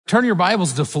Turn your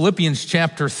Bibles to Philippians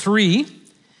chapter 3.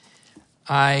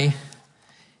 I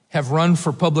have run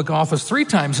for public office 3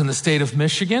 times in the state of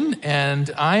Michigan, and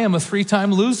I am a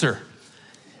 3-time loser.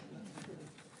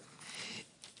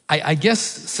 I guess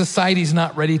society's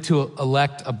not ready to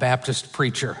elect a Baptist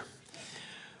preacher,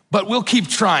 but we'll keep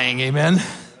trying, amen?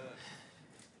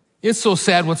 It's so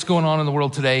sad what's going on in the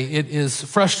world today. It is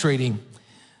frustrating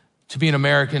to be an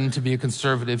American, to be a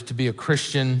conservative, to be a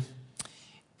Christian,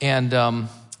 and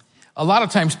a lot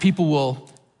of times people will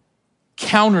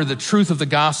counter the truth of the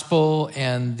gospel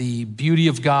and the beauty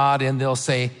of God, and they'll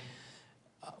say,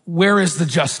 where is the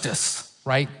justice,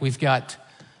 right? We've got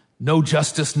no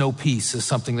justice, no peace is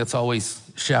something that's always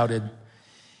shouted.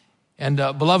 And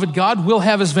beloved, God will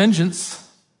have his vengeance,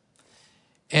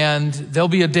 and there'll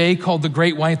be a day called the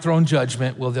Great White Throne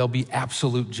Judgment where there'll be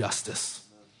absolute justice.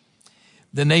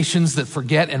 The nations that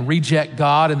forget and reject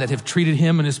God and that have treated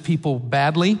him and his people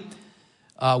badly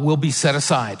will be set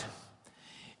aside.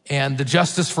 And the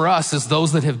justice for us is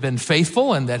those that have been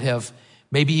faithful and that have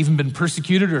maybe even been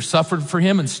persecuted or suffered for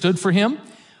him and stood for him.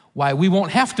 Why, we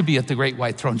won't have to be at the Great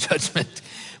White Throne Judgment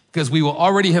because we will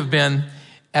already have been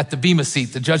at the Bema seat,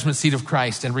 the judgment seat of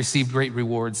Christ, and received great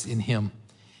rewards in him.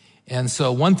 And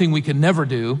so one thing we can never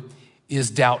do is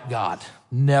doubt God.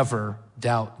 Never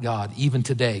doubt God, even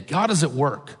today. God is at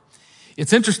work.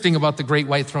 It's interesting about the Great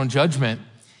White Throne Judgment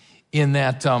in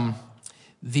that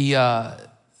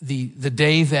the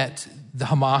day that the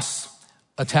Hamas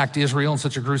attacked Israel in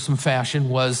such a gruesome fashion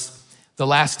was the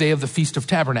last day of the Feast of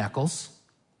Tabernacles.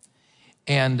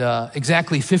 And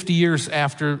exactly 50 years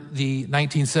after the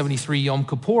 1973 Yom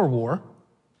Kippur War,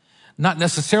 not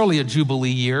necessarily a Jubilee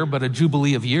year, but a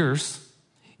Jubilee of years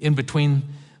in between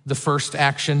the first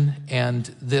action and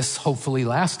this hopefully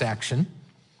last action.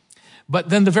 But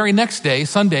then the very next day,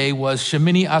 Sunday, was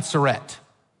Shemini Atzeret,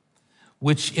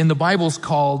 which in the Bible is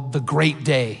called the Great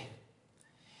Day.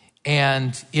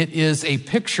 And it is a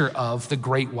picture of the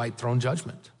Great White Throne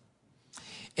Judgment.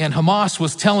 And Hamas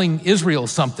was telling Israel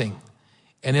something.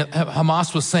 And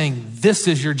Hamas was saying, this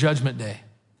is your judgment day.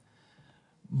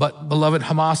 But beloved,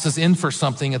 Hamas is in for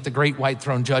something at the Great White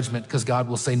Throne Judgment because God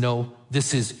will say, no,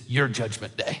 this is your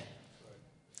judgment day.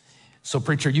 So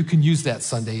preacher, you can use that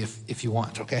Sunday if you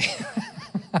want, okay?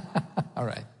 All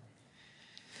right.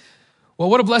 Well,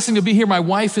 what a blessing to be here. My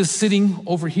wife is sitting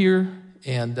over here,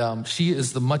 and she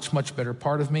is the much, much better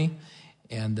part of me.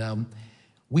 And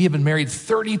we have been married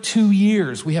 32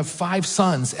 years. We have 5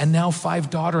 sons and now 5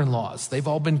 daughter-in-laws. They've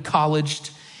all been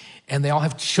colleged, and they all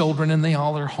have children, and they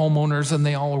all are homeowners, and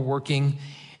they all are working.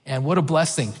 And what a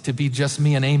blessing to be just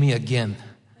me and Amy again.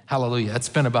 Hallelujah. It's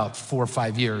been about 4 or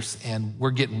 5 years, and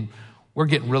we're getting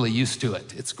really used to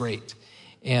it. It's great.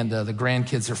 And the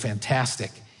grandkids are fantastic.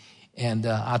 And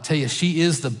I'll tell you, she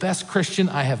is the best Christian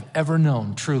I have ever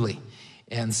known, truly.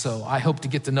 And so I hope to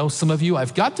get to know some of you.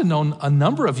 I've got to know a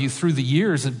number of you through the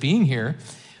years of being here,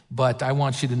 but I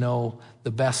want you to know the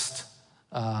best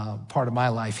part of my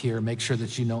life here. Make sure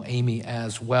that you know Amy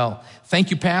as well.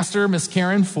 Thank you, Pastor, Miss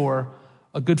Karen, for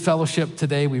a good fellowship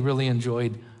today. We really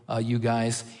enjoyed you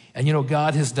guys. And you know,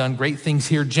 God has done great things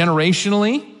here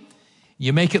generationally.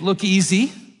 You make it look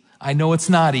easy. I know it's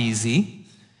not easy,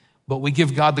 but we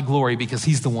give God the glory because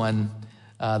he's the one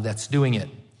that's doing it.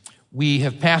 We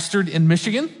have pastored in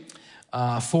Michigan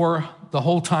for the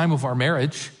whole time of our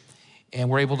marriage, and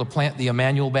we're able to plant the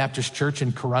Emmanuel Baptist Church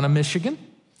in Corunna, Michigan,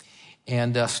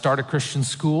 and start a Christian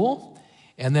school,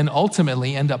 and then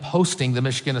ultimately end up hosting the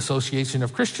Michigan Association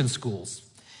of Christian Schools.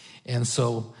 And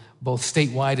so both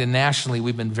statewide and nationally,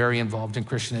 we've been very involved in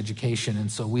Christian education,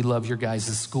 and so we love your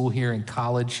guys' school here in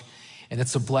college, and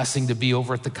it's a blessing to be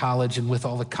over at the college and with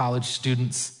all the college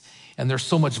students. And there's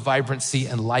so much vibrancy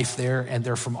and life there, and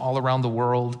they're from all around the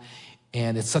world,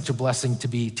 and it's such a blessing to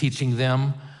be teaching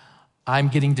them. I'm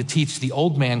getting to teach the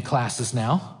old man classes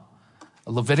now,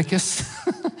 Leviticus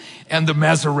and the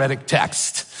Masoretic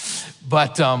text.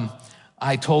 But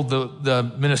I told the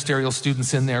ministerial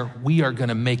students in there, we are going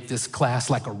to make this class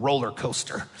like a roller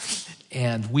coaster.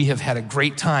 And we have had a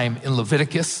great time in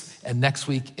Leviticus and next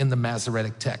week in the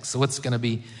Masoretic text. So it's going to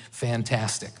be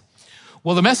fantastic.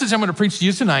 Well, the message I'm going to preach to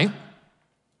you tonight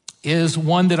is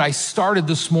one that I started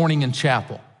this morning in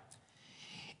chapel.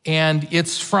 And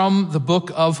it's from the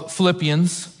book of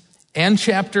Philippians and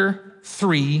chapter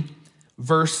 3,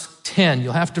 verse 10.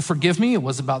 You'll have to forgive me. It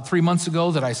was about 3 months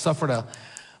ago that I suffered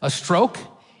a stroke.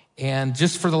 And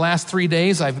just for the last 3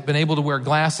 days, I've been able to wear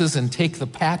glasses and take the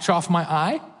patch off my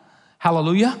eye.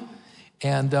 Hallelujah.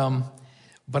 And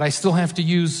but I still have to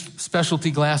use specialty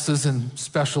glasses and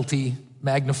specialty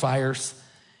magnifiers.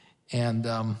 And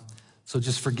so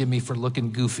just forgive me for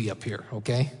looking goofy up here,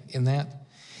 okay, in that.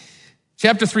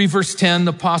 Chapter 3, verse 10,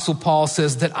 the Apostle Paul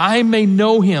says, that I may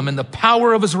know him and the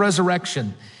power of his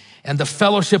resurrection and the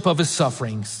fellowship of his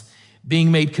sufferings,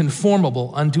 being made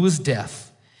conformable unto his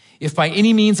death, if by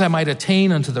any means I might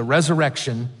attain unto the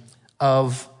resurrection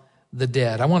of the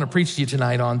dead. I want to preach to you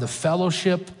tonight on the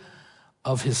fellowship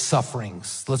of his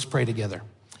sufferings. Let's pray together.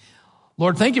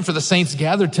 Lord, thank you for the saints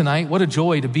gathered tonight. What a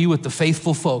joy to be with the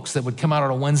faithful folks that would come out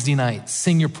on a Wednesday night,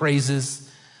 sing your praises,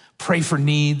 pray for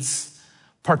needs,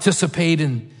 participate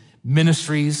in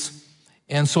ministries.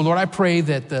 And so, Lord, I pray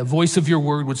that the voice of your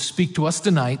word would speak to us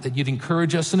tonight, that you'd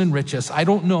encourage us and enrich us. I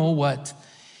don't know what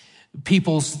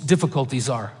people's difficulties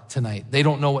are tonight. They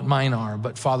don't know what mine are.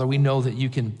 But, Father, we know that you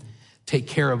can take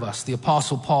care of us. The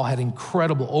Apostle Paul had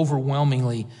incredible,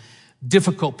 overwhelmingly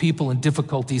difficult people and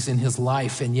difficulties in his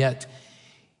life, and yet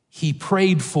he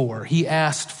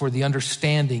asked for the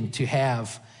understanding to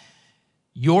have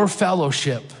your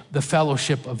fellowship, the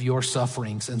fellowship of your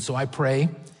sufferings. And so I pray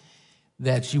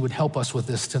that you would help us with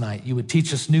this tonight. You would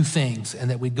teach us new things, and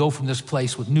that we'd go from this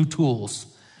place with new tools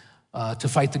to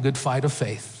fight the good fight of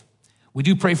faith. We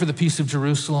do pray for the peace of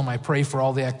Jerusalem. I pray for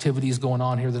all the activities going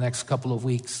on here the next couple of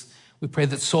weeks. We pray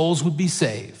that souls would be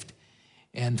saved.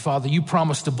 And Father, you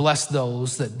promised to bless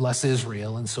those that bless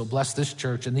Israel. And so bless this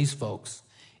church and these folks.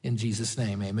 In Jesus'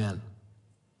 name, amen.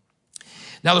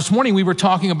 Now this morning we were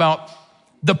talking about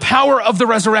the power of the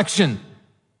resurrection.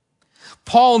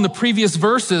 Paul in the previous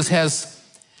verses has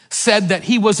said that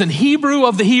he was an Hebrew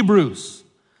of the Hebrews,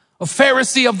 a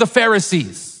Pharisee of the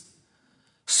Pharisees,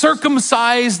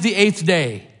 circumcised the 8th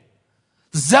day,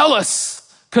 zealous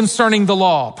concerning the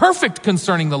law, perfect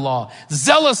concerning the law,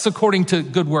 zealous according to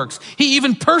good works. He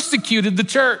even persecuted the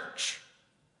church.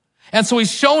 And so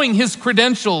he's showing his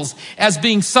credentials as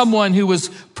being someone who was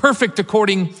perfect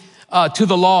according to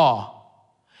the law.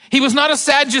 He was not a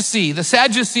Sadducee. The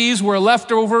Sadducees were a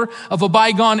leftover of a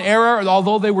bygone era,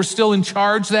 although they were still in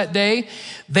charge that day.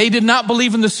 They did not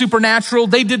believe in the supernatural.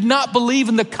 They did not believe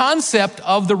in the concept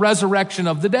of the resurrection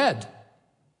of the dead.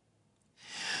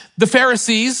 The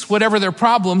Pharisees, whatever their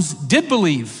problems, did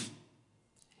believe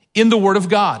in the Word of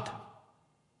God.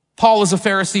 Paul, as a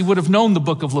Pharisee, would have known the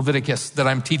book of Leviticus that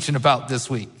I'm teaching about this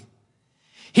week.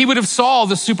 He would have saw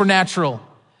the supernatural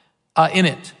in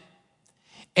it.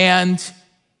 And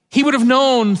he would have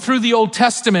known through the Old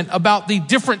Testament about the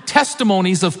different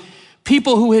testimonies of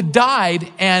people who had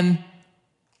died and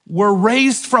were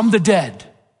raised from the dead.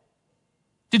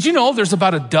 Did you know there's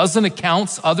about a dozen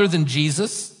accounts other than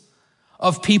Jesus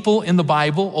of people in the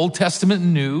Bible, Old Testament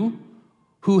and New,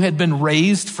 who had been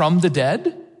raised from the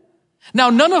dead? Now,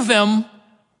 none of them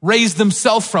raised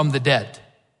themselves from the dead.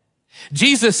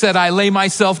 Jesus said, I lay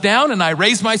myself down and I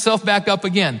raise myself back up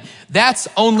again. That's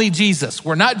only Jesus.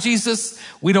 We're not Jesus.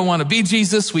 We don't want to be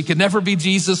Jesus. We could never be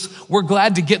Jesus. We're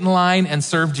glad to get in line and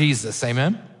serve Jesus.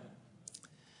 Amen.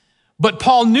 But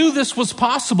Paul knew this was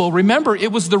possible. Remember,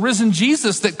 it was the risen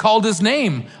Jesus that called his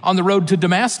name on the road to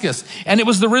Damascus. And it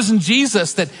was the risen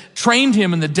Jesus that trained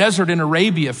him in the desert in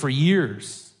Arabia for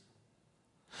years.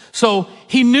 So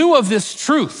he knew of this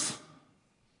truth.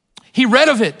 He read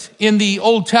of it in the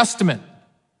Old Testament.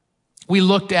 We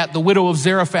looked at the widow of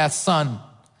Zarephath's son,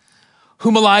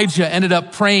 whom Elijah ended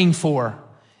up praying for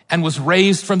and was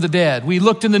raised from the dead. We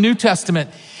looked in the New Testament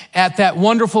at that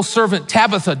wonderful servant,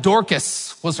 Tabitha,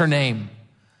 Dorcas was her name,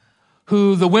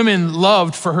 who the women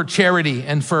loved for her charity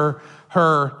and for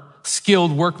her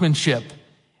skilled workmanship,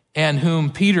 and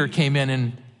whom Peter came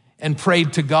in and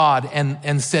prayed to God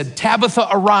and said, Tabitha,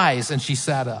 arise, and she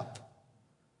sat up.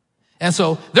 And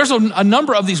so there's a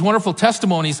number of these wonderful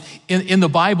testimonies in the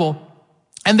Bible,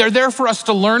 and they're there for us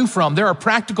to learn from. There are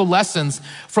practical lessons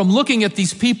from looking at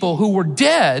these people who were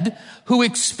dead, who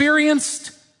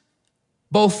experienced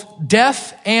both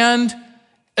death and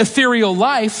ethereal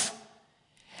life,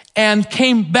 and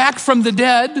came back from the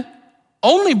dead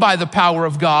only by the power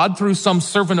of God through some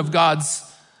servant of God's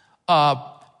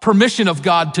permission of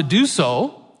God to do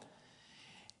so.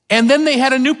 And then they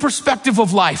had a new perspective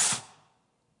of life.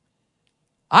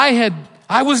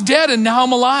 I was dead and now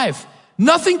I'm alive.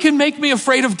 Nothing can make me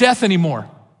afraid of death anymore.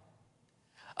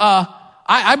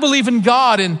 I believe in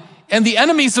God, and the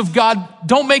enemies of God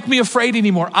don't make me afraid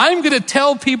anymore. I'm going to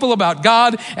tell people about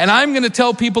God, and I'm going to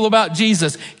tell people about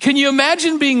Jesus. Can you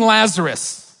imagine being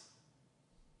Lazarus?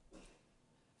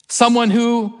 Someone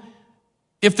who,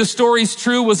 if the story's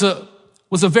true, was a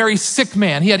very sick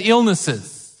man. He had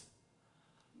illnesses,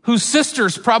 whose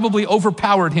sisters probably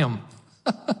overpowered him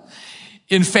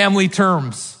in family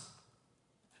terms,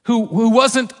 who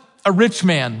wasn't a rich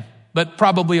man, but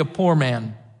probably a poor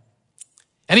man.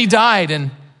 And he died,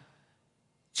 and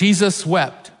Jesus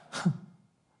wept.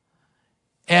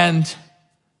 And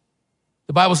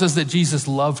The Bible says that Jesus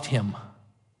loved him.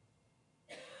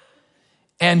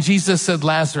 And Jesus said,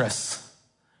 Lazarus,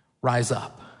 rise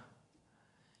up.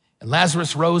 And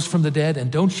Lazarus rose from the dead,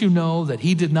 and don't you know that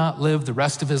he did not live the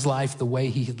rest of his life the way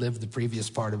he had lived the previous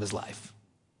part of his life?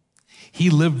 He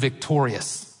lived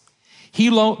victorious. He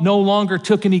no longer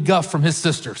took any guff from his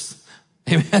sisters.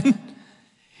 Amen?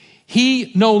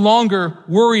 He no longer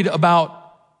worried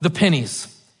about the pennies.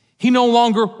 He no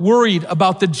longer worried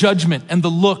about the judgment and the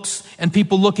looks and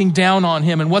people looking down on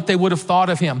him and what they would have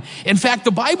thought of him. In fact, the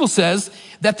Bible says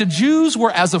that the Jews were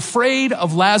as afraid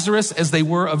of Lazarus as they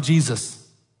were of Jesus.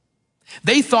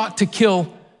 They sought to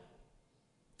kill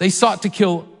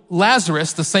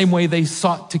Lazarus the same way they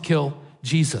sought to kill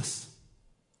Jesus.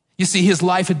 You see, his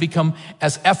life had become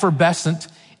as effervescent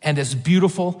and as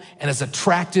beautiful and as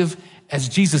attractive as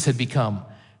Jesus had become.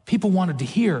 People wanted to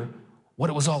hear what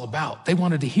it was all about. They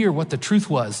wanted to hear what the truth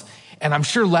was. And I'm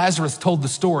sure Lazarus told the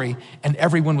story and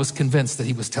everyone was convinced that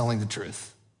he was telling the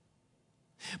truth.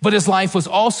 But his life was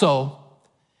also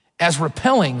as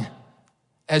repelling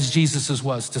as Jesus's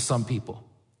was to some people.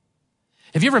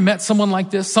 Have you ever met someone like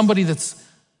this? Somebody that's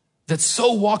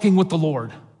so walking with the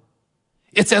Lord.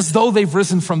 It's as though they've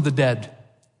risen from the dead.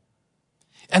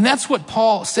 And that's what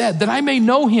Paul said, that I may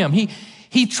know him.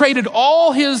 He traded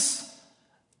all his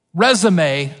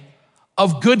resume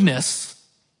of goodness.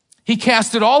 He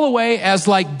cast it all away as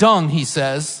like dung, he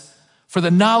says, for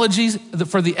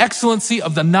the excellency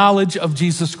of the knowledge of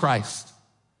Jesus Christ.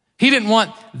 He didn't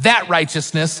want that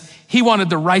righteousness. He wanted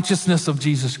the righteousness of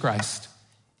Jesus Christ.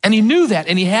 And he knew that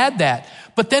and he had that.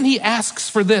 But then he asks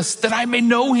for this, that I may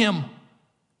know him.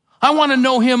 I want to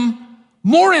know him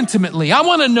more intimately. I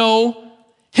want to know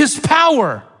his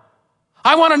power.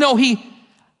 I want to know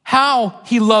how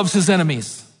he loves his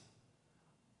enemies.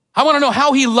 I want to know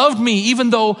how he loved me even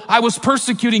though I was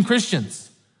persecuting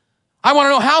Christians. I want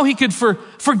to know how he could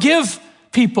forgive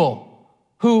people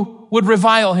who would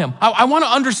revile him. I want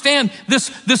to understand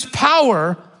this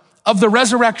power of the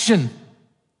resurrection.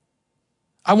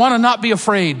 I want to not be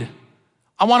afraid.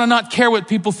 I want to not care what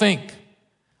people think.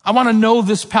 I want to know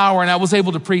this power. And I was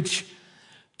able to preach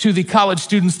to the college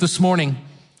students this morning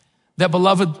that,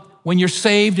 beloved, when you're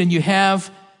saved and you have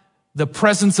the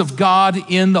presence of God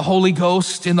in the Holy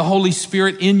Ghost, in the Holy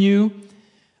Spirit in you,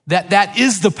 that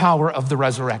is the power of the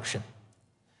resurrection.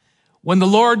 When the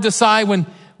Lord decide,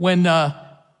 when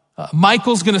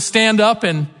Michael's going to stand up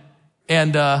and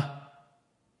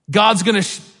God's going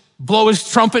to blow his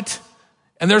trumpet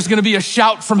and there's going to be a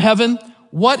shout from heaven,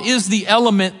 what is the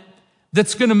element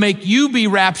that's going to make you be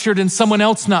raptured and someone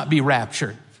else not be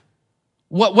raptured?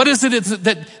 What is it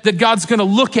that God's going to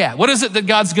look at? What is it that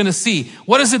God's going to see?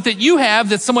 What is it that you have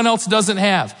that someone else doesn't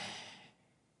have?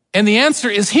 And the answer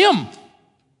is him.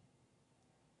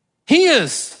 He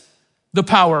is the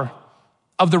power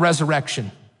of the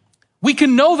resurrection. We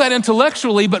can know that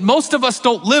intellectually, but most of us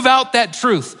don't live out that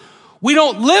truth. We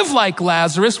don't live like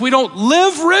Lazarus. We don't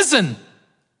live risen.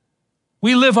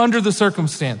 We live under the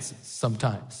circumstances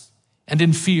sometimes and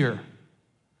in fear.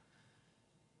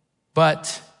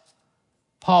 But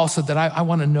Paul said that I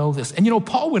want to know this. And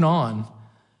Paul went on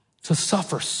to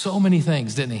suffer so many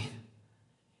things, didn't he?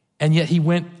 And yet he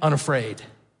went unafraid.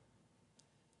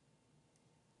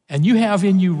 And you have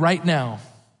in you right now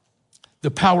the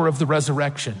power of the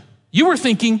resurrection. You were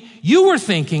thinking,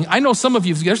 I know some of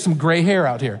you, there's some gray hair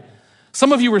out here.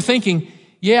 Some of you were thinking,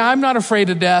 yeah, I'm not afraid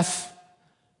of death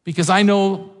because I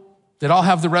know that I'll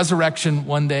have the resurrection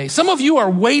one day. Some of you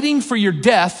are waiting for your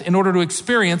death in order to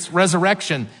experience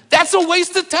resurrection. That's a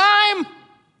waste of time.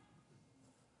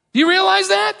 Do you realize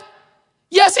that?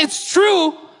 Yes, it's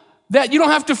true that you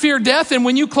don't have to fear death. And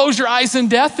when you close your eyes in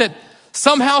death, that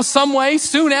somehow, some way,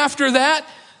 soon after that,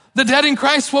 the dead in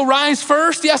Christ will rise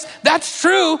first. Yes, that's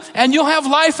true. And you'll have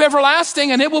life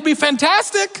everlasting and it will be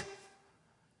fantastic.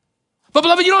 But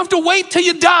beloved, you don't have to wait till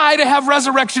you die to have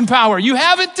resurrection power. You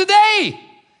have it today.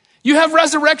 You have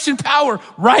resurrection power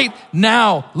right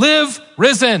now. Live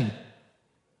risen.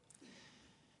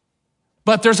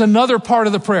 But there's another part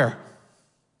of the prayer.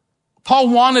 Paul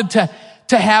wanted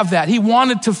to have that. He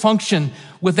wanted to function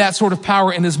with that sort of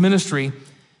power in his ministry.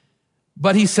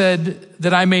 But he said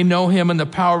that I may know him and the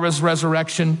power of his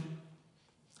resurrection.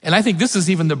 And I think this is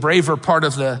even the braver part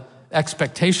of the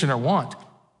expectation or want.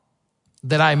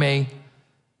 That I may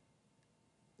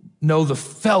know the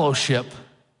fellowship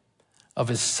of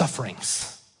his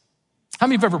sufferings. How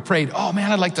many of you have ever prayed, oh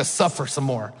man, I'd like to suffer some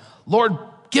more. Lord,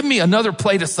 give me another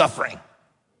plate of suffering,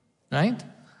 right?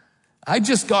 I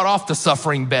just got off the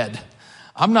suffering bed.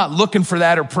 I'm not looking for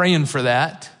that or praying for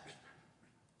that.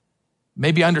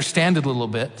 Maybe I understand it a little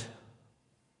bit.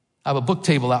 I have a book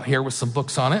table out here with some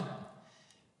books on it.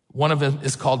 One of them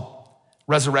is called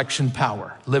resurrection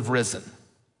power, live risen.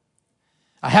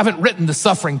 I haven't written the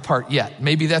suffering part yet.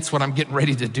 Maybe that's what I'm getting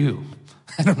ready to do.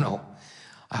 I don't know.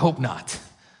 I hope not.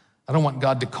 I don't want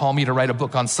God to call me to write a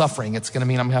book on suffering. It's going to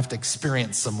mean I'm going to have to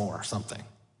experience some more or something.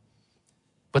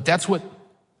 But that's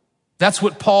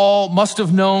what Paul must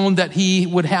have known that he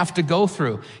would have to go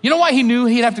through. You know why he knew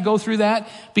he'd have to go through that?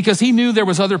 Because he knew there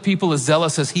was other people as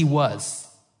zealous as he was.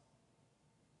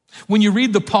 When you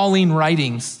read the Pauline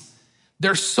writings,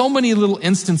 there's so many little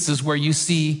instances where you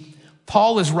see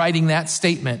Paul is writing that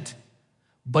statement,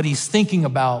 but he's thinking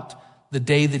about the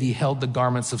day that he held the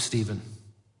garments of Stephen.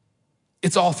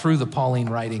 It's all through the Pauline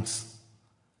writings.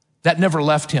 That never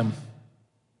left him.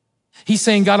 He's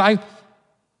saying, God,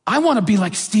 I want to be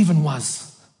like Stephen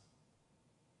was.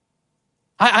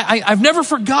 I've never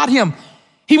forgot him.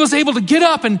 He was able to get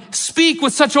up and speak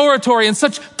with such oratory and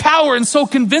such power and so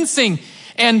convincing.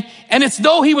 And it's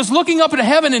though he was looking up into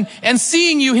heaven and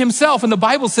seeing you himself. And the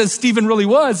Bible says Stephen really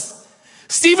was.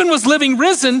 Stephen was living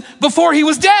risen before he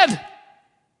was dead.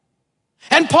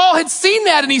 And Paul had seen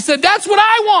that and he said, that's what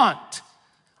I want.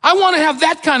 I want to have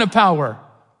that kind of power.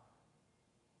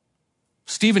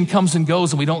 Stephen comes and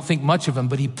goes and we don't think much of him,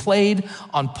 but he played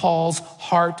on Paul's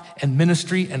heart and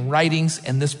ministry and writings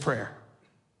and this prayer.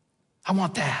 I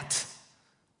want that.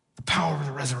 The power of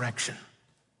the resurrection.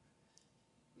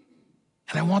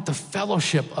 And I want the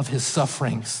fellowship of his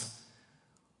sufferings.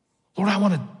 Lord, I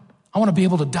want to be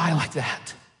able to die like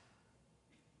that.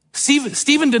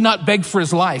 Stephen did not beg for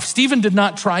his life. Stephen did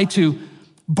not try to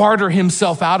barter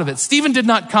himself out of it. Stephen did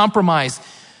not compromise.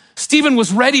 Stephen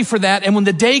was ready for that. And when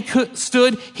the day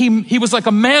stood, he was like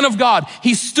a man of God.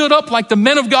 He stood up like the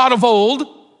men of God of old.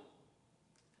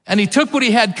 And he took what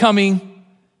he had coming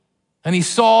and he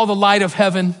saw the light of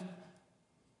heaven.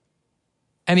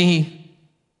 And he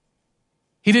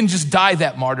didn't just die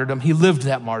that martyrdom. He lived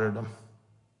that martyrdom.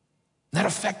 That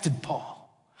affected Paul.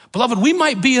 Beloved, we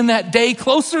might be in that day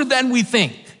closer than we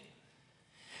think.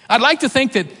 I'd like to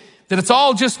think that it's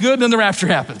all just good and then the rapture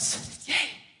happens. Yay.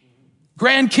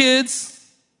 Grandkids,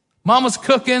 mama's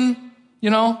cooking,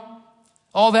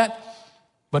 all that.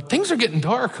 But things are getting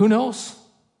dark. Who knows?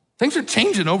 Things are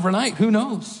changing overnight. Who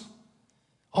knows?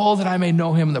 Oh, that I may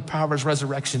know him in the power of his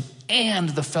resurrection and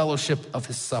the fellowship of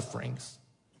his sufferings.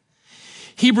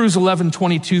 Hebrews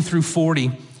 11:22 through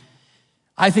 40,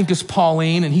 I think is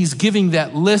Pauline, and he's giving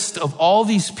that list of all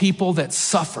these people that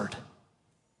suffered.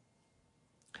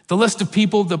 The list of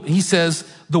people that he says,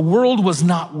 the world was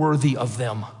not worthy of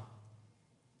them.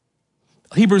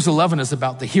 Hebrews 11 is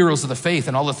about the heroes of the faith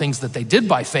and all the things that they did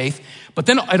by faith, but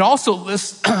then it also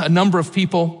lists a number of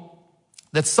people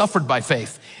that suffered by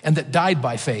faith and that died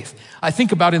by faith. I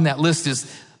think about in that list is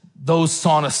those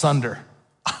sawn asunder.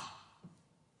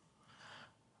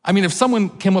 I mean, if someone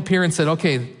came up here and said,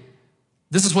 okay,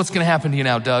 this is what's going to happen to you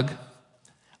now, Doug.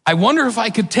 I wonder if I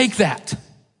could take that.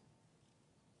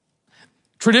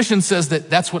 Tradition says that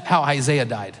that's how Isaiah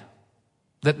died.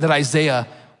 That Isaiah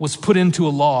was put into a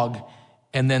log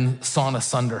and then sawn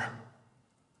asunder.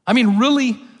 I mean,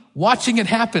 really watching it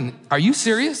happen. Are you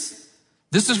serious?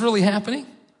 This is really happening?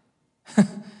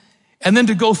 And then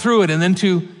to go through it and then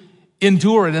to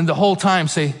endure it and the whole time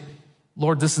say,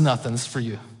 Lord, this is nothing. This is for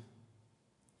you.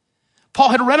 Paul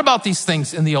had read about these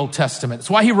things in the Old Testament. It's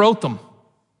why he wrote them.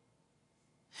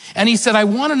 And he said, I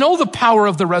want to know the power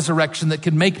of the resurrection that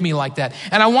can make me like that.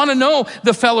 And I want to know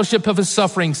the fellowship of his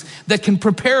sufferings that can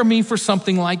prepare me for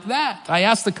something like that. I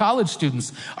asked the college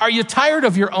students, are you tired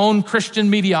of your own Christian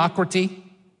mediocrity?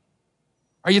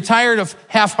 Are you tired of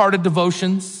half-hearted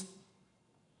devotions?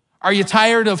 Are you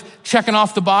tired of checking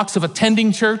off the box of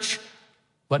attending church,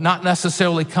 but not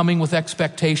necessarily coming with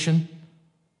expectation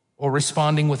or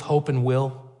responding with hope and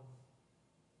will?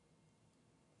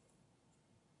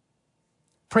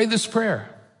 Pray this prayer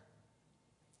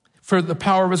for the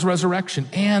power of his resurrection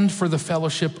and for the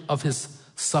fellowship of his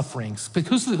sufferings.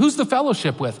 Because who's the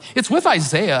fellowship with? It's with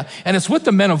Isaiah, and it's with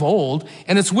the men of old,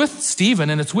 and it's with Stephen,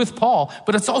 and it's with Paul,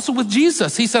 but it's also with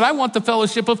Jesus. He said, I want the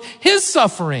fellowship of his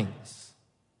sufferings.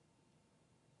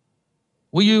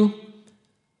 Will you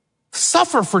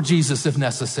suffer for Jesus if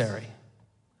necessary?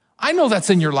 I know that's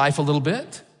in your life a little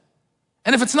bit.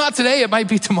 And if it's not today, it might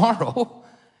be tomorrow.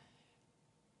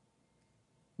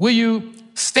 Will you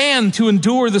stand to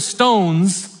endure the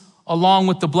stones along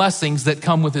with the blessings that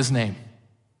come with his name?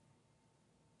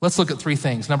 Let's look at three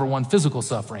things. Number one, physical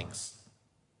sufferings.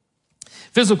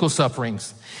 Physical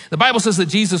sufferings. The Bible says that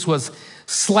Jesus was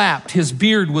slapped. His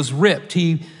beard was ripped.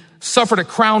 He suffered a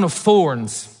crown of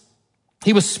thorns.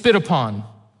 He was spit upon.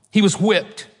 He was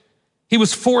whipped. He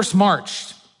was force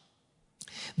marched.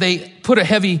 They put a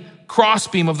heavy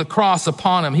crossbeam of the cross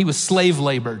upon him. He was slave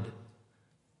labored.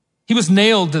 He was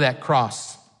nailed to that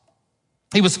cross.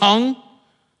 He was hung,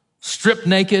 stripped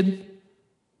naked,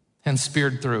 and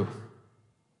speared through.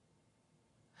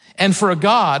 And for a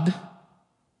God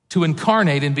to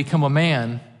incarnate and become a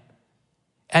man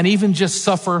and even just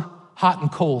suffer hot and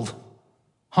cold,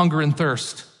 hunger and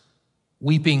thirst,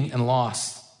 weeping and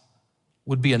loss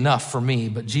would be enough for me.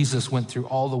 But Jesus went through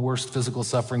all the worst physical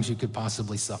sufferings you could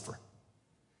possibly suffer.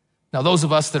 Now, those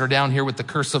of us that are down here with the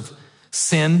curse of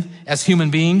sin as human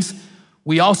beings,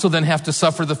 we also then have to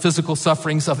suffer the physical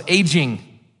sufferings of aging.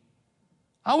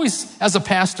 I always, as a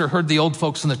pastor, heard the old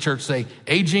folks in the church say,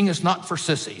 aging is not for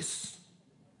sissies.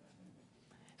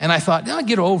 And I thought, no,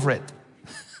 get over it.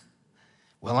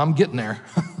 Well, I'm getting there.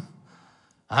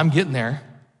 I'm getting there.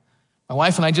 My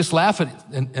wife and I just laugh at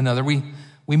another. We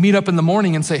meet up in the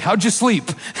morning and say, how'd you sleep?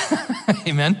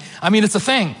 Amen. I mean, it's a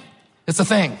thing. It's a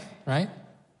thing, right?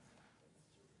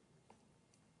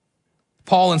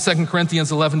 Paul in 2 Corinthians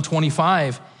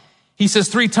 11:25, he says,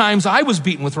 3 times I was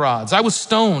beaten with rods. I was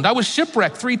stoned. I was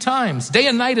shipwrecked 3 times, day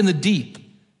and night in the deep,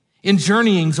 in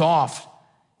journeyings oft,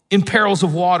 in perils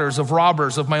of waters, of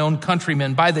robbers, of my own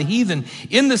countrymen, by the heathen,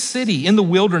 in the city, in the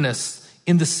wilderness,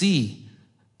 in the sea,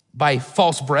 by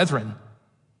false brethren,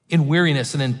 in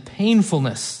weariness and in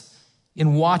painfulness,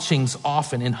 in watchings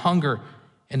often, in hunger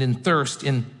and in thirst,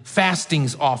 in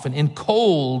fastings often, in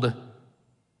coldness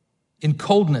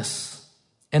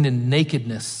and in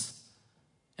nakedness.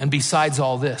 And besides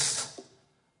all this,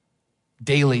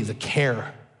 daily the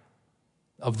care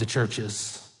of the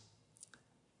churches.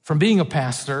 From being a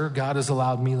pastor, God has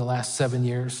allowed me the last 7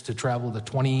 years to travel to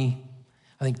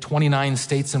 29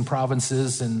 states and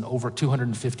provinces and over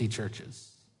 250 churches.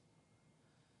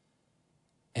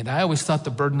 And I always thought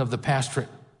the burden of the pastorate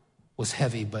was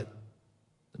heavy, but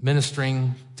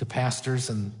ministering to pastors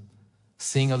and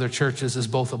seeing other churches is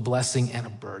both a blessing and a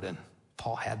burden.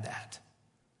 Paul had that.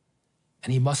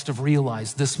 And he must have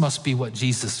realized this must be what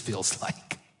Jesus feels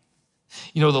like.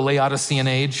 You know, the Laodicean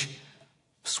age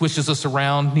swishes us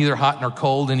around, neither hot nor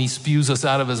cold, and he spews us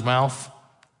out of his mouth.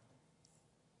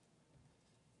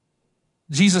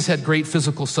 Jesus had great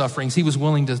physical sufferings. He was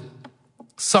willing to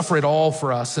suffer it all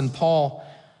for us. And Paul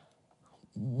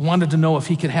wanted to know if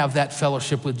he could have that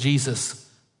fellowship with Jesus.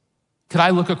 Could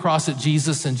I look across at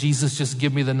Jesus and Jesus just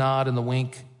give me the nod and the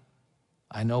wink?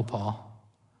 I know, Paul.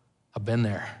 I've been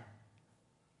there.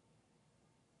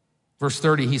 Verse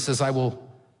 30, he says, I will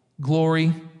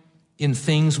glory in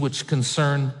things which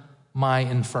concern my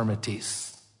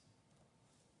infirmities.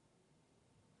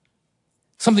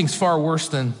 Something's far worse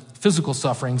than physical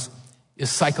sufferings is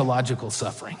psychological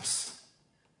sufferings.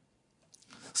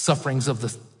 Sufferings of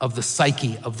the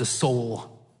psyche, of the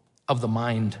soul, of the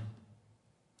mind.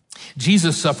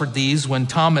 Jesus suffered these when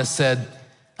Thomas said,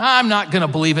 I'm not going to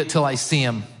believe it till I see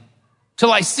him,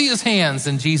 till I see his hands.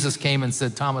 And Jesus came and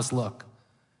said, Thomas, look,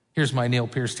 here's my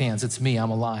nail-pierced hands. It's me, I'm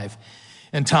alive.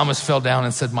 And Thomas fell down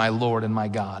and said, my Lord and my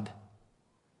God.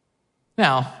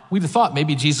 Now, we'd have thought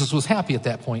maybe Jesus was happy at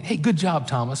that point. Hey, good job,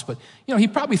 Thomas. But, he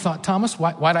probably thought, Thomas,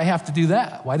 why'd I have to do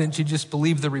that? Why didn't you just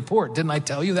believe the report? Didn't I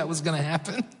tell you that was going to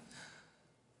happen?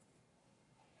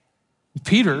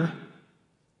 Peter,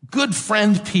 good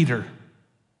friend Peter,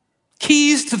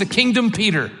 keys to the kingdom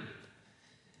Peter,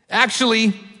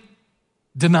 actually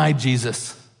denied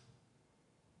Jesus.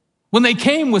 When they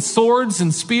came with swords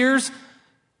and spears,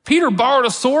 Peter borrowed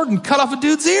a sword and cut off a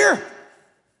dude's ear.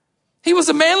 He was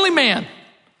a manly man,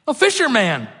 a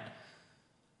fisherman.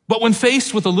 But when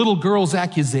faced with a little girl's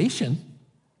accusation,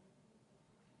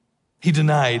 he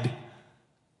denied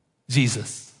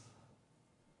Jesus.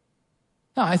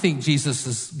 Now, I think Jesus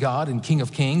is God and King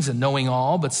of Kings and knowing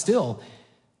all, but still,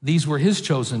 these were his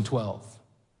chosen 12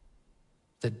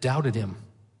 that doubted him,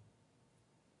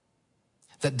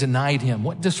 that denied him.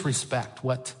 What disrespect,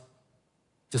 what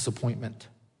disappointment.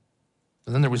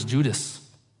 And then there was Judas.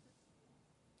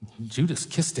 Judas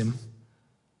kissed him,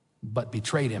 but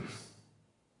betrayed him.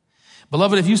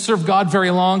 Beloved, if you serve God very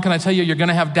long, can I tell you, you're going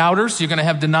to have doubters, you're going to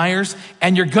have deniers,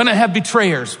 and you're going to have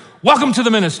betrayers. Welcome to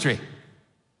the ministry.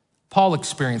 Paul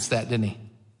experienced that, didn't he?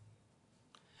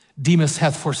 Demas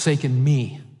hath forsaken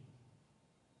me,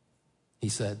 he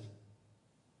said.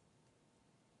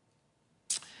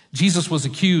 Jesus was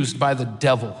accused by the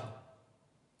devil.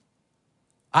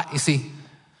 I'd say,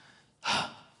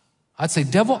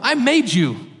 devil, I made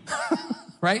you,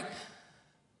 right?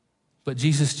 But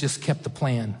Jesus just kept the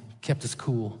plan, kept us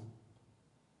cool.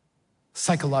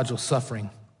 Psychological suffering.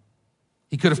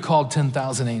 He could have called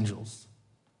 10,000 angels.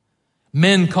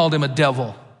 Men called him a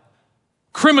devil.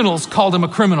 Criminals called him a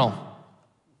criminal.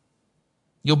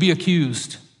 You'll be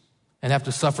accused. and have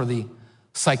to suffer the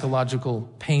psychological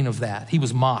pain of that. He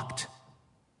was mocked.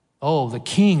 Oh, the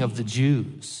King of the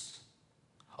Jews.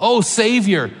 Oh,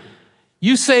 Savior,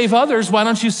 you save others, why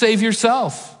don't you save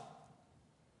yourself?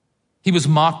 He was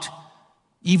mocked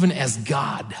even as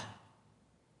God.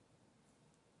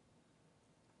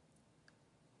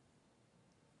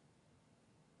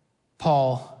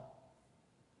 Paul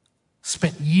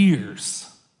spent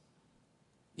years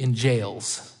in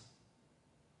jails.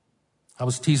 I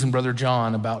was teasing Brother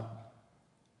John about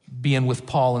being with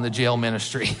Paul in the jail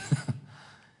ministry.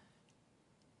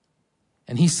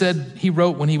 And he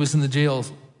wrote when he was in the jail,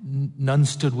 none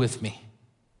stood with me.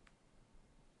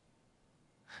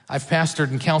 I've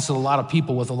pastored and counseled a lot of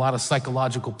people with a lot of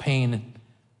psychological pain.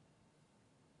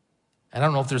 I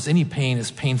don't know if there's any pain as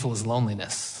painful as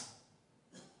loneliness.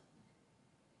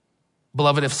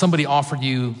 Beloved, if somebody offered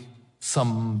you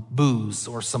some booze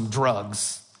or some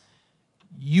drugs,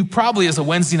 you probably as a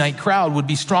Wednesday night crowd would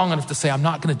be strong enough to say, I'm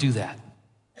not going to do that.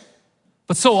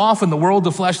 But so often the world,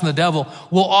 the flesh, and the devil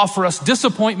will offer us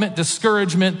disappointment,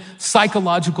 discouragement,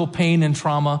 psychological pain and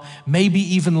trauma, maybe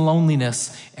even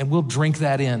loneliness, and we'll drink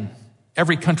that in.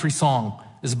 Every country song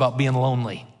is about being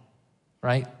lonely,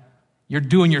 right? You're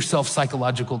doing yourself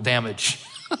psychological damage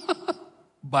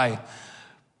by,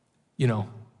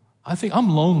 I think I'm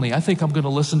lonely. I think I'm going to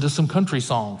listen to some country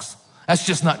songs. That's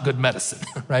just not good medicine,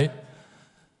 right?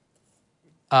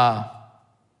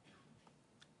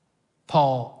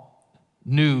 Paul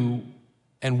knew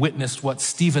and witnessed what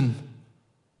Stephen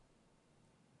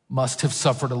must have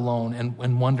suffered alone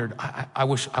and wondered, I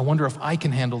wonder if I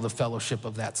can handle the fellowship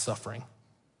of that suffering.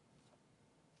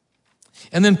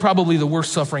 And then probably the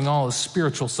worst suffering all is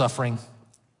spiritual suffering.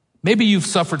 Maybe you've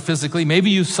suffered physically,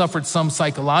 maybe you've suffered some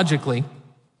psychologically,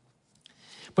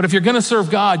 but if you're going to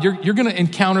serve God, you're going to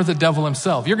encounter the devil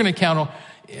himself. You're going to encounter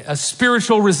a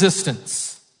spiritual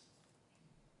resistance.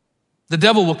 The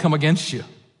devil will come against you.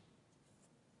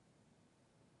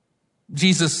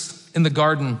 Jesus in the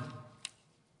garden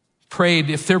prayed,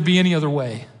 if there be any other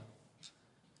way.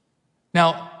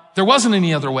 Now, there wasn't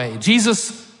any other way.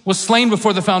 Jesus was slain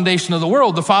before the foundation of the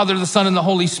world. The Father, the Son, and the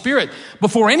Holy Spirit,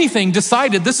 before anything,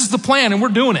 decided this is the plan and we're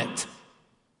doing it.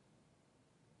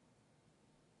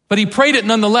 But he prayed it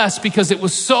nonetheless because it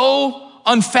was so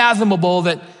unfathomable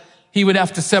that he would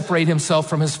have to separate himself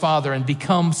from his Father and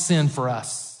become sin for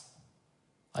us.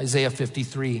 Isaiah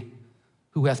 53,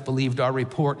 who hath believed our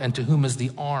report, and to whom is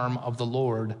the arm of the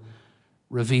Lord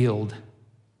revealed.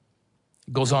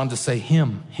 It goes on to say,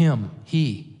 he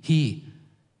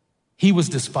was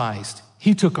despised.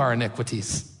 He took our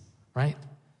iniquities, right?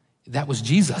 That was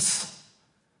Jesus.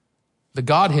 The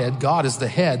Godhead, God is the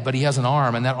head, but he has an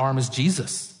arm, and that arm is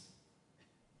Jesus.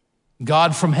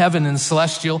 God from heaven and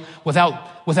celestial,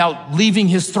 without leaving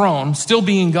his throne, still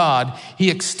being God, he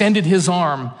extended his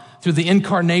arm through the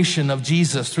incarnation of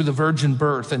Jesus, through the virgin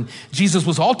birth. And Jesus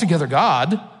was altogether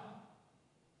God.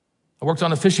 I worked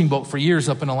on a fishing boat for years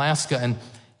up in Alaska, and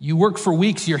you work for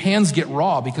weeks, your hands get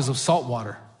raw because of salt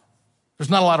water. There's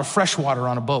not a lot of fresh water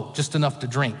on a boat, just enough to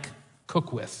drink,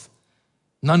 cook with,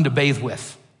 none to bathe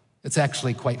with. It's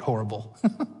actually quite horrible.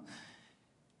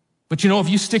 But if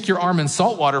you stick your arm in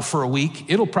salt water for a week,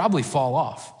 it'll probably fall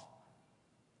off.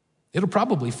 It'll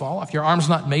probably fall off. Your arm's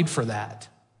not made for that.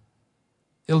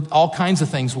 All kinds of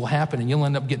things will happen, and you'll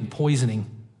end up getting poisoning,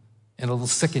 and it'll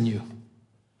sicken you.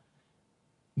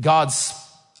 God's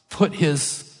put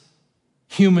his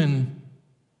human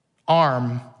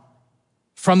arm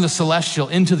from the celestial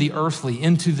into the earthly,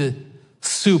 into the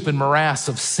soup and morass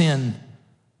of sin.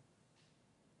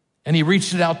 And he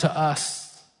reached it out to us.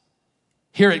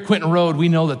 Here at Quinton Road, we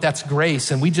know that that's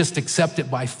grace, and we just accept it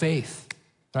by faith,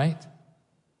 right?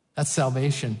 That's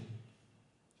salvation.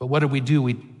 But what did we do?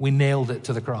 We nailed it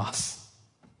to the cross.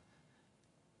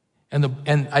 And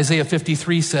Isaiah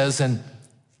 53 says, and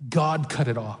God cut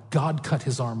it off. God cut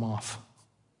his arm off.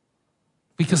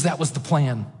 Because that was the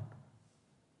plan.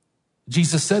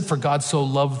 Jesus said, for God so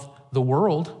loved the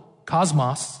world,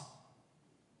 cosmos.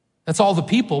 That's all the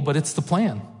people, but it's the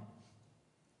plan.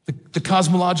 The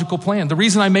cosmological plan. The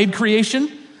reason I made creation,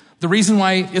 the reason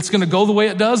why it's going to go the way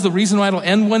it does, the reason why it'll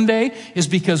end one day is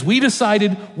because we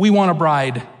decided we want a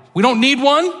bride. We don't need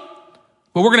one,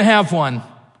 but we're going to have one.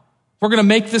 We're going to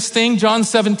make this thing, John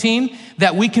 17,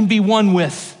 that we can be one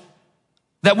with,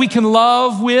 that we can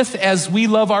love with as we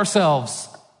love ourselves.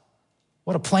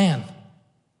 What a plan.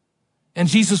 And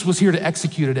Jesus was here to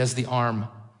execute it as the arm.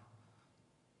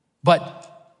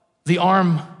 But the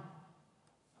arm,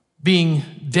 being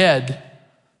dead,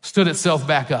 stood itself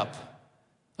back up,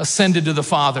 ascended to the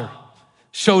Father,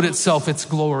 showed itself its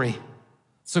glory.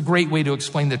 It's a great way to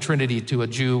explain the Trinity to a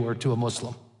Jew or to a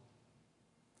Muslim.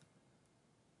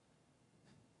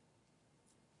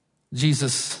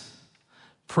 Jesus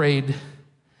prayed.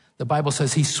 The Bible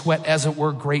says he sweat, as it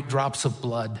were, great drops of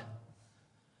blood.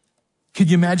 Could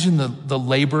you imagine the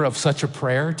labor of such a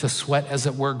prayer, to sweat, as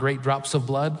it were, great drops of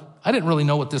blood? I didn't really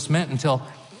know what this meant until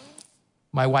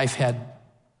my wife had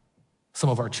some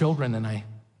of our children, and I,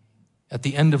 at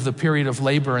the end of the period of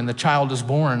labor and the child is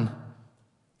born,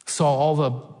 saw all the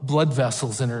blood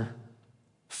vessels in her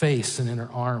face and in her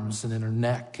arms and in her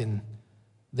neck, and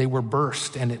they were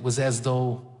burst, and it was as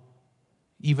though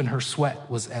even her sweat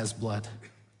was as blood.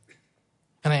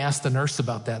 And I asked the nurse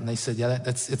about that, and they said, yeah,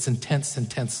 it's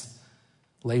intense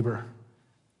labor.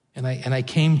 And I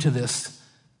came to this,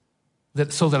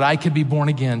 that so that I could be born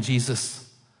again, Jesus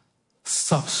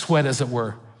sweat, as it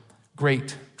were,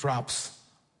 great drops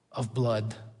of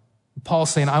blood. Paul's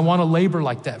saying, I want to labor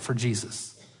like that for Jesus.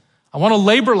 I want to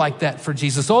labor like that for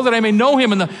Jesus, so that I may know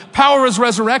him and the power of his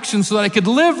resurrection, so that I could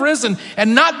live risen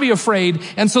and not be afraid,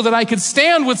 and so that I could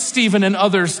stand with Stephen and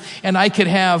others, and I could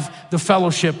have the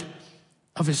fellowship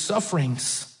of his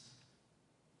sufferings.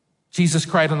 Jesus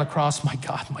cried on the cross, my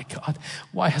God,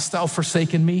 why hast thou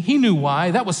forsaken me? He knew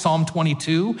why. That was Psalm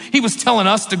 22. He was telling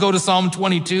us to go to Psalm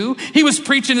 22. He was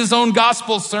preaching his own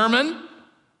gospel sermon.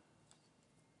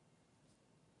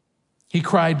 He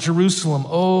cried, Jerusalem,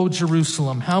 oh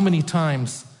Jerusalem, how many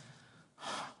times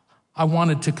I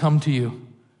wanted to come to you,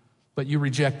 but you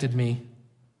rejected me.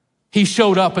 He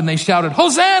showed up and they shouted,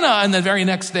 Hosanna! And the very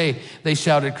next day they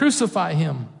shouted, crucify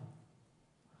him.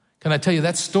 Can I tell you,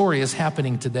 that story is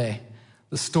happening today.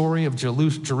 The story of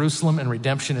Jerusalem and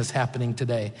redemption is happening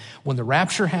today. When the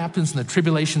rapture happens and the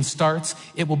tribulation starts,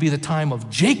 it will be the time of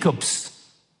Jacob's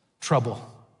trouble.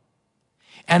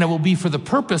 And it will be for the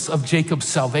purpose of Jacob's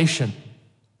salvation.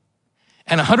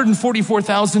 And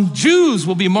 144,000 Jews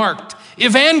will be marked,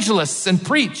 evangelists, and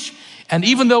preach. And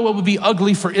even though it will be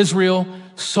ugly for Israel,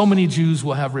 so many Jews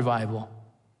will have revival.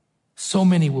 So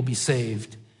many will be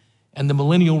saved. And the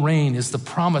millennial reign is the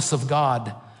promise of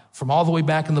God from all the way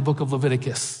back in the book of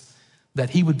Leviticus, that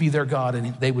he would be their God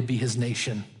and they would be his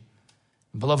nation.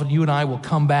 And beloved, you and I will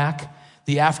come back.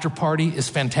 The after party is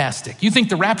fantastic. You think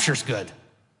the rapture's good?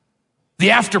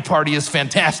 The after party is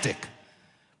fantastic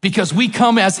because we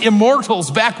come as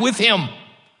immortals back with him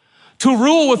to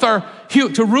rule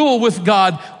with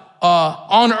God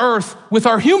on earth with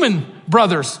our human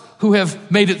brothers who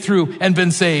have made it through and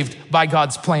been saved by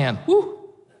God's plan. Woo,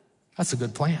 that's a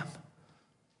good plan.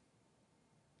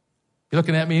 You're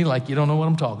looking at me like you don't know what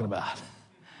I'm talking about.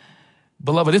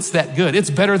 Beloved, it's that good.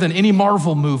 It's better than any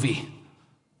Marvel movie.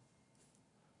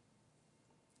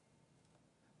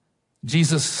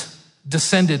 Jesus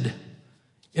descended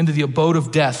into the abode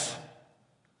of death,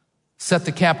 set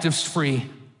the captives free.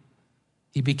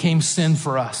 He became sin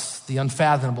for us, the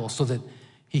unfathomable, so that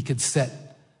he could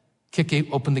kick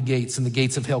open the gates, and the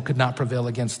gates of hell could not prevail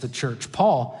against the church.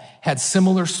 Paul had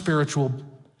similar spiritual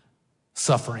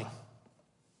suffering.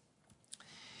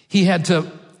 He had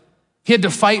to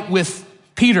fight with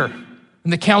Peter in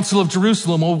the Council of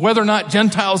Jerusalem over whether or not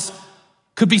Gentiles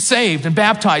could be saved and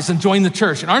baptized and join the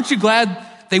church. And aren't you glad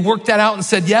they worked that out and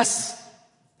said yes?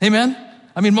 Amen?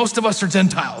 I mean, most of us are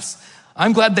Gentiles.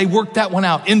 I'm glad they worked that one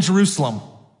out in Jerusalem.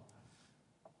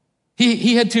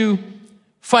 He had to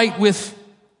fight with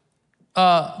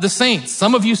the saints.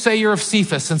 Some of you say you're of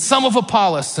Cephas, and some of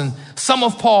Apollos, and some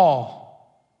of Paul.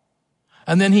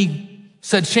 And then he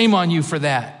said, shame on you for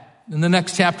that. In the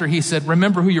next chapter, he said,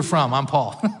 remember who you're from. I'm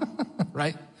Paul,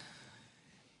 right?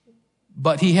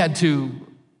 But he had to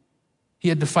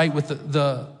fight with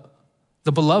the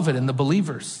beloved and the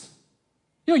believers.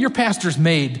 You know, your pastor's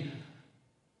made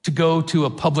to go to a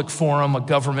public forum, a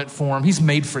government forum. He's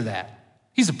made for that.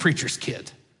 He's a preacher's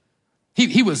kid.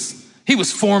 He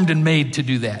was formed and made to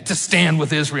do that, to stand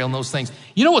with Israel and those things.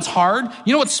 You know what's hard?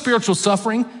 You know what's spiritual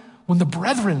suffering? When the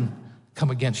brethren come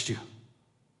against you.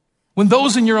 When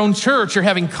those in your own church are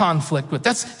having conflict with.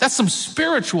 That's some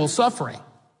spiritual suffering.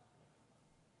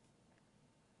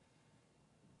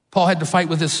 Paul had to fight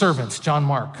with his servants, John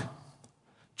Mark.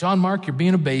 John Mark, you're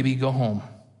being a baby, go home.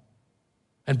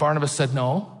 And Barnabas said,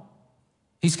 no,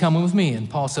 he's coming with me. And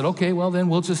Paul said, okay, well then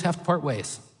we'll just have to part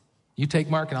ways. You take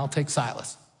Mark and I'll take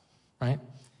Silas, right?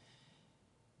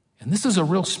 And this is a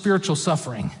real spiritual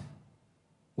suffering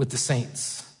with the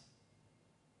saints.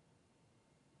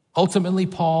 Ultimately,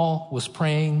 Paul was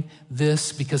praying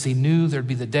this because he knew there'd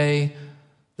be the day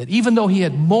that even though he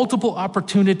had multiple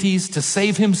opportunities to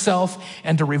save himself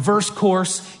and to reverse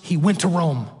course, he went to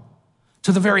Rome,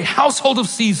 to the very household of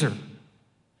Caesar.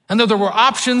 And though there were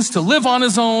options to live on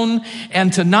his own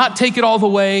and to not take it all the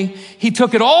way, he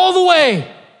took it all the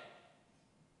way.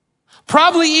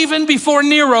 Probably even before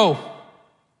Nero,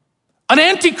 an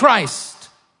antichrist.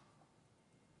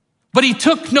 But he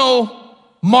took no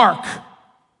mark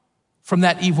from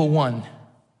that evil one.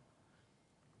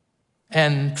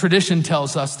 And tradition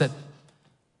tells us that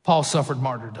Paul suffered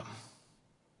martyrdom.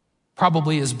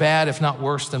 Probably as bad, if not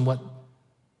worse, than what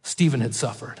Stephen had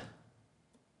suffered.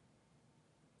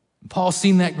 Paul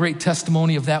seen that great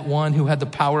testimony of that one who had the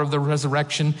power of the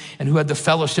resurrection and who had the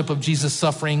fellowship of Jesus'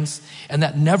 sufferings, and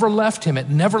that never left him. It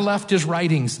never left his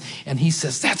writings. And he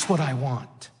says, that's what I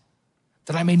want,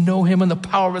 that I may know him and the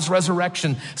power of his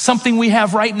resurrection. Something we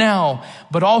have right now,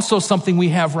 but also something we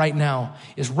have right now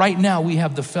is right now we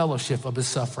have the fellowship of his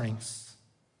sufferings.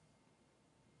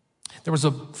 There was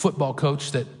a football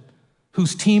coach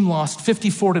whose team lost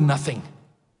 54-0.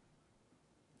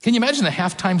 Can you imagine the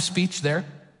halftime speech there?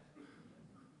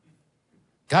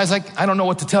 Guys, I don't know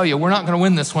what to tell you. We're not going to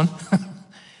win this one.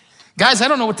 Guys, I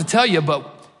don't know what to tell you, but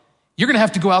you're going to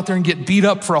have to go out there and get beat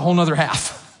up for a whole nother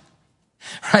half.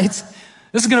 Right?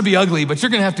 This is going to be ugly, but you're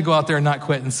going to have to go out there and not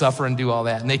quit and suffer and do all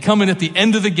that. And they come in at the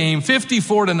end of the game,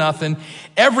 54-0.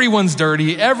 Everyone's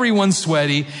dirty. Everyone's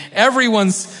sweaty.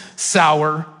 Everyone's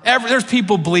sour. There's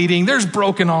people bleeding. There's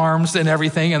broken arms and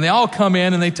everything. And they all come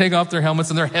in and they take off their helmets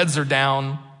and their heads are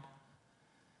down.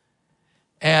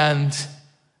 And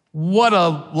what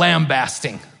a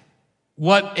lambasting.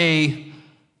 What a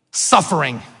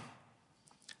suffering.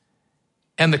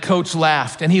 And the coach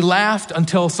laughed. And he laughed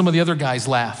until some of the other guys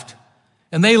laughed.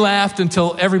 And they laughed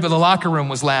until everybody in the locker room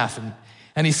was laughing.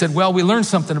 And he said, well, we learned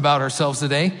something about ourselves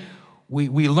today.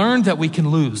 We learned that we can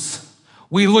lose.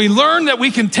 We learned that we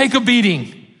can take a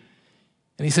beating.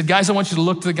 And he said, guys, I want you to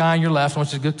look to the guy on your left. I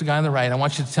want you to look to the guy on the right. I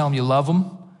want you to tell him you love him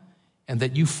and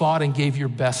that you fought and gave your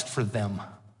best for them.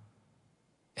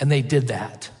 And they did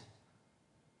that.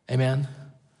 Amen.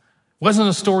 It wasn't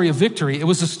a story of victory. It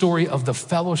was a story of the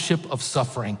fellowship of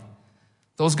suffering.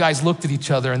 Those guys looked at each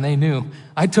other and they knew,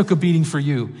 I took a beating for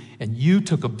you and you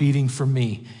took a beating for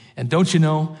me. And don't you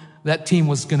know, that team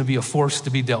was going to be a force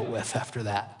to be dealt with after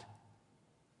that.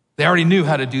 They already knew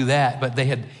how to do that, but they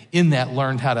had in that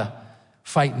learned how to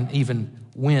fight and even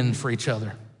win for each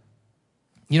other.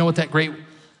 You know what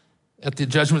at the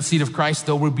judgment seat of Christ,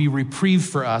 there will be reprieve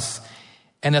for us.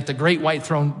 And at the great white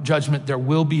throne judgment, there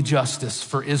will be justice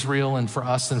for Israel and for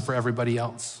us and for everybody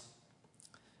else.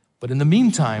 But in the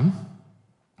meantime,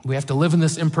 we have to live in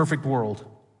this imperfect world.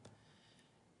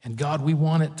 And God, we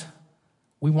want it.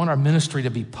 We want our ministry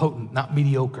to be potent, not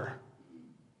mediocre.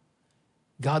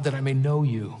 God, that I may know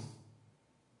you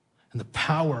and the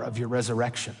power of your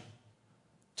resurrection,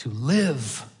 to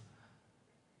live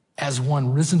as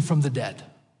one risen from the dead.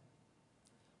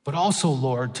 But also,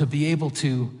 Lord, to be able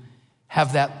to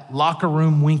have that locker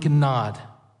room wink and nod,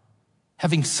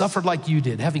 having suffered like you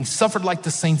did, having suffered like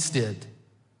the saints did,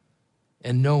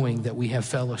 and knowing that we have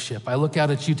fellowship. I look out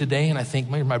at you today and I think,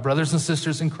 my brothers and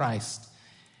sisters in Christ,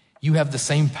 you have the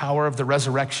same power of the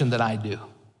resurrection that I do.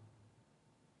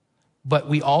 But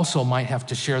we also might have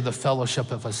to share the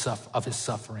fellowship of his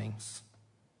sufferings.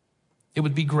 It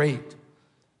would be great,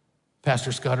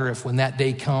 Pastor Scudder, if when that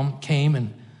day came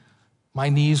and my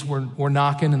knees were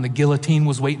knocking and the guillotine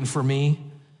was waiting for me,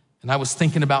 and I was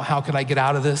thinking about how could I get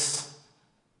out of this,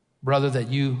 brother, that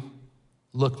you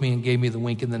looked me and gave me the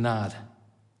wink and the nod.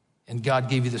 And God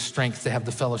gave you the strength to have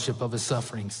the fellowship of his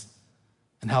sufferings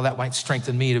and how that might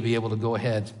strengthen me to be able to go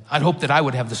ahead. I'd hope that I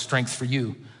would have the strength for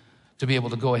you to be able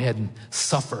to go ahead and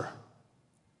suffer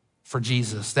for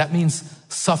Jesus. That means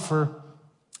suffer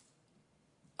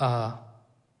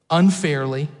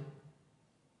unfairly,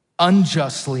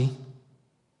 unjustly,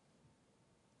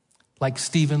 like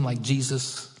Stephen, like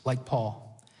Jesus, like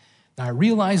Paul. Now I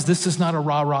realize this is not a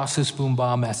rah-rah,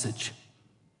 sis-boom-bah message.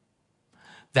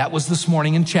 That was this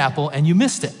morning in chapel, and you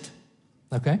missed it,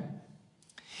 okay?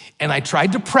 And I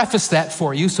tried to preface that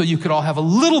for you so you could all have a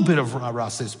little bit of rah-rah,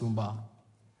 sis-boom-bah.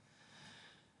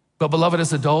 But beloved,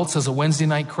 as adults, as a Wednesday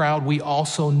night crowd, we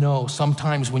also know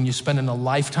sometimes when you spend a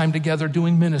lifetime together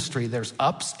doing ministry, there's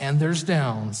ups and there's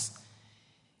downs.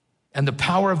 And the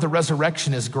power of the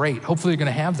resurrection is great. Hopefully you're going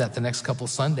to have that the next couple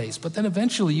Sundays. But then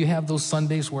eventually you have those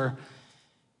Sundays where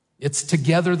it's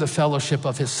together the fellowship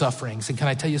of his sufferings. And can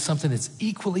I tell you something? It's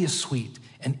equally as sweet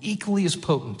and equally as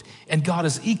potent. And God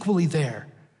is equally there.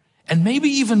 And maybe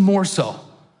even more so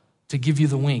to give you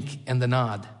the wink and the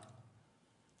nod.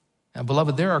 Now,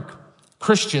 beloved, there are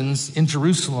Christians in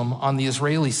Jerusalem on the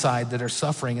Israeli side that are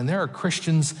suffering. And there are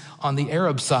Christians on the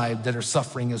Arab side that are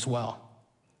suffering as well.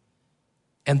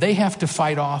 And they have to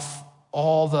fight off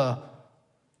all the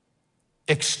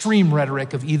extreme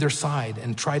rhetoric of either side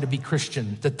and try to be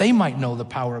Christian, that they might know the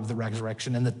power of the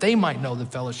resurrection and that they might know the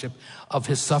fellowship of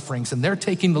his sufferings. And they're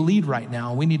taking the lead right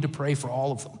now. We need to pray for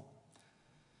all of them.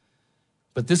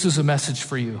 But this is a message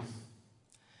for you.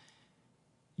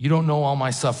 You don't know all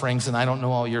my sufferings, and I don't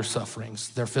know all your sufferings.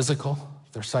 They're physical,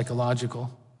 they're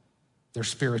psychological, they're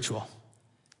spiritual,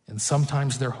 and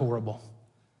sometimes they're horrible.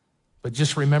 But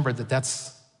just remember that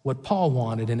that's what Paul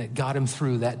wanted, and it got him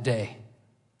through that day.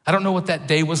 I don't know what that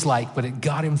day was like, but it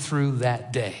got him through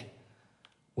that day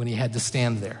when he had to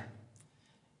stand there.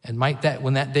 And might that,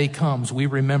 when that day comes, we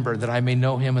remember that I may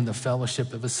know him in the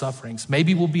fellowship of his sufferings.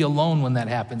 Maybe we'll be alone when that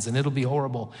happens, and it'll be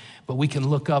horrible, but we can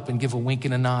look up and give a wink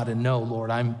and a nod and know, Lord,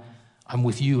 I'm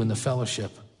with you in the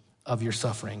fellowship of your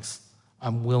sufferings.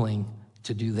 I'm willing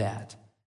to do that.